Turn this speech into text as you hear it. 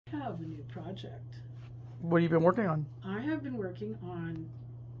have a new project. What have you been working on? I have been working on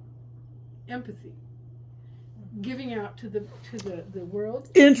empathy, giving out to the world.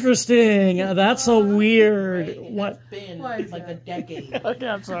 Interesting. That's so weird. Right? What? It's been Why is like that? a decade. Okay,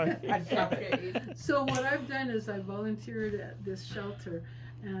 I'm sorry. A decade. So what I've done is I volunteered at this shelter,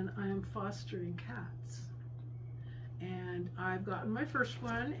 and I am fostering cats. And I've gotten my first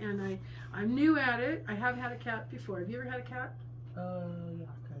one, and I'm new at it. I have had a cat before. Have you ever had a cat? Yeah,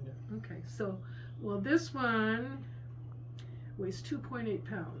 kind of. Okay, so, well, this one weighs 2.8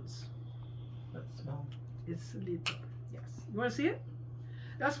 pounds. That's small. It's little. Yes. You want to see it?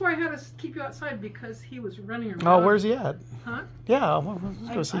 That's why I had to keep you outside, because he was running around. Oh, where's he at? Huh? Yeah,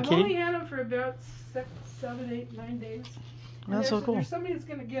 let's go see I've Kitty. only had him for about 6, 7, 8, 9 days. And That's so cool. There's somebody that's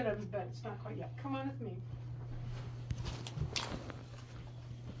going to get him, but it's not quite yet. Come on with me.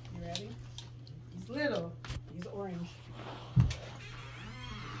 You ready? He's little. He's orange.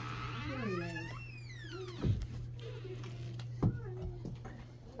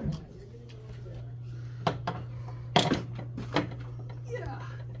 Yeah.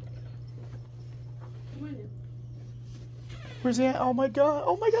 Come on in. Where's he at? Oh my god.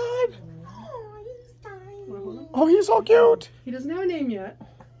 Oh my god. Oh, he's tiny. Oh, he's so cute. He doesn't have a name yet.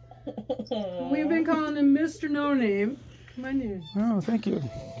 We've been calling him Mr. No Name. Come on in. Oh, thank you.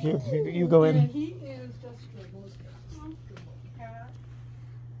 You go And in. he is just the most comfortable cat.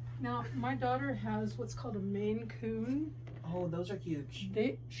 Now, my daughter has what's called a Maine Coon. Oh, those are huge.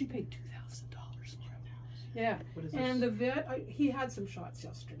 She paid $2,000 for him. Yeah. What is And this? the vet, he had some shots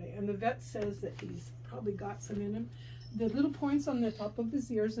yesterday, and the vet says that he's probably got some in him. The little points on the top of his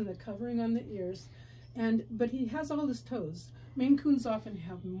ears and the covering on the ears, but he has all his toes. Maine Coons often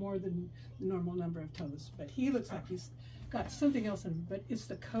have more than the normal number of toes, but he looks like he's got something else in him. But it's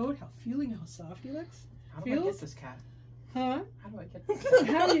the coat, how soft he looks. How do I get this cat? Huh? How do I get this cat?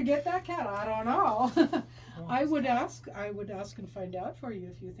 How do you get that cat? I don't know. I would ask and find out for you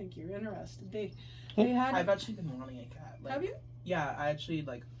if you think you're interested. They had. I've actually been wanting a cat. Like, Have you? Yeah, I actually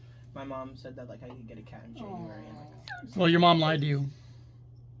like. My mom said that like I could get a cat in January. And, like, Well, your mom lied to you.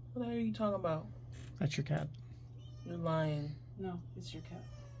 what are you talking about? That's your cat. You're lying. No, it's your cat.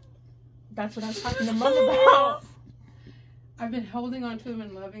 That's what I was talking to mom about. I've been holding on to him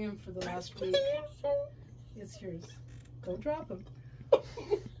and loving him for the last week. It's yours. Go drop him.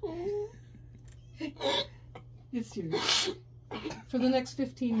 It's yours. For the next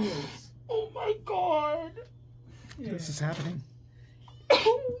 15 years. Oh my god. Yeah. This is happening.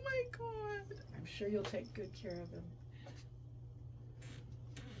 Oh my god. I'm sure you'll take good care of him.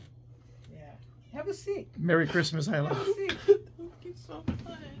 Yeah. Have a seat. Merry Christmas, Have Isla. a seat. Thank you so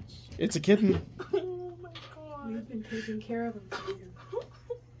much. It's a kitten. Oh my god. We've been taking care of him for you.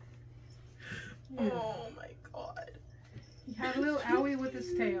 Yeah. Oh my god. He had a little owie with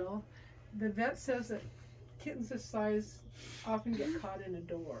his tail. The vet says that kittens this size often get caught in a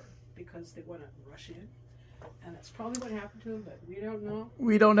door because they want to rush in. And that's probably what happened to him, but we don't know.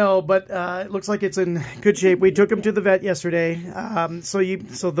 We don't know, but it looks like it's in good shape. We took him to the vet yesterday. So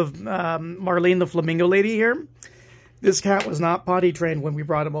the Marlene, the flamingo lady here, this cat was not potty trained when we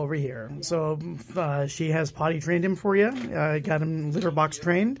brought him over here. So she has potty trained him for you. Got him litter box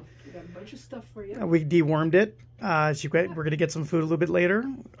trained. We got a bunch of stuff for you. We dewormed it. We're going to get some food a little bit later.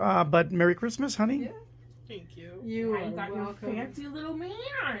 But Merry Christmas, honey. Yeah. Thank you. You I are got your welcome. fancy little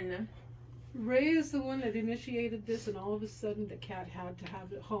man. Ray is the one that initiated this, and all of a sudden the cat had to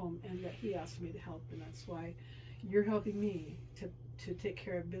have it home, and that he asked me to help, and that's why you're helping me to take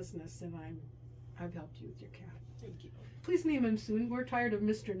care of business, and I've helped you with your cat. Thank you. Please name him soon. We're tired of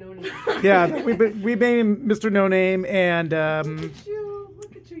Mr. No Name. Yeah, we made him Mr. No Name, and Look at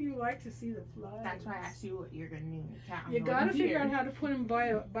you. You like to see the flies. That's why I asked you what you're gonna name your cat. You gotta figure out how to put him by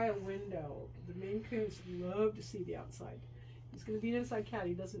a window. The Maine Coons love to see the outside. He's going to be an inside cat.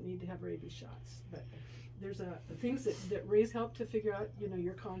 He doesn't need to have rabies shots. But there's things that Ray's helped to figure out. You know,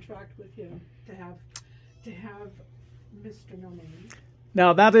 your contract with him to have Mr. No Name.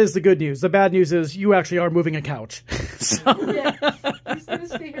 now that is the good news. The bad news is you actually are moving a couch. So. Yes, he's going to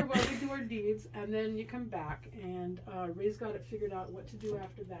stay here while we do our deeds, and then you come back. And Ray's got it figured out what to do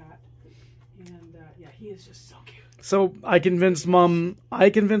after that. And yeah, he is just so cute. So I convinced mom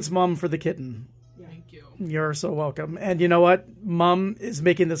for the kitten. Thank you. You're so welcome. And you know what? Mom is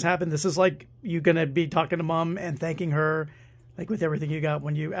making this happen. This is like you're going to be talking to mom and thanking her like with everything you got.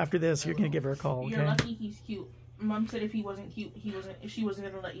 After this, you're going to give her a call. You're Okay? lucky he's cute. Mom said if he wasn't cute, she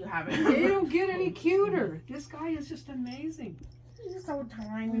wasn't gonna let you have it. They don't get any cuter. This guy is just amazing. He's so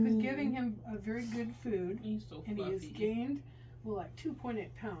tiny. We've been giving him a very good food, He's so and he has fluffy. gained, like 2.8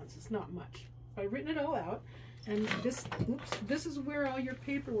 pounds. It's not much. I've written it all out, And this is where all your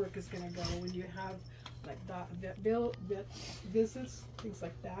paperwork is going to go when you have like vet visits, things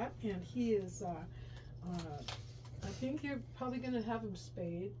like that. And he is, I think you're probably going to have him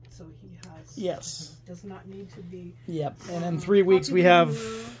spayed, so he does not need to be. Yep. And in 3 weeks we have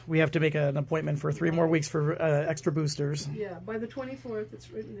to make an appointment for 3 more weeks for extra boosters. Yeah, by the 24th,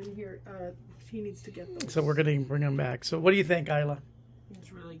 it's written in here. He needs to get those. So we're going to bring him back. So what do you think, Isla?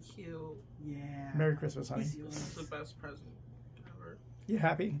 It's really cute. Yeah. Merry Christmas, honey. It's the best present ever. You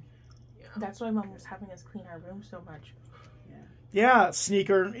happy? Yeah. That's why Mom was having us clean our room so much. Yeah,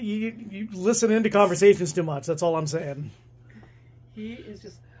 Sneaker. You listen into conversations too much. That's all I'm saying. He is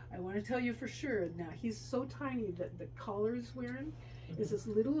just, I want to tell you for sure, now he's so tiny that the collar he's wearing is as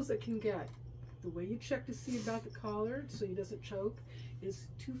little as it can get. The way you check to see about the collar so he doesn't choke is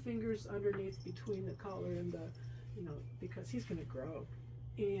 2 fingers underneath between the collar and the, because he's going to grow.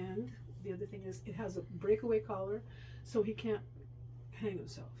 And the other thing is it has a breakaway collar, so he can't hang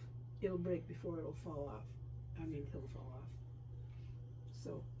himself. It'll break before it'll fall off. He'll fall off.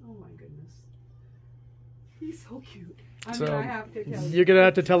 So, oh my goodness. He's so cute. I have to tell you. You're going to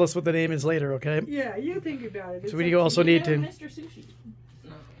have to tell us what the name is later, okay? Yeah, you think about it. So we also need to... Mr. Sushi.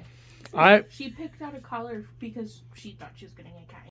 No. She picked out a collar because she thought she was getting a cat.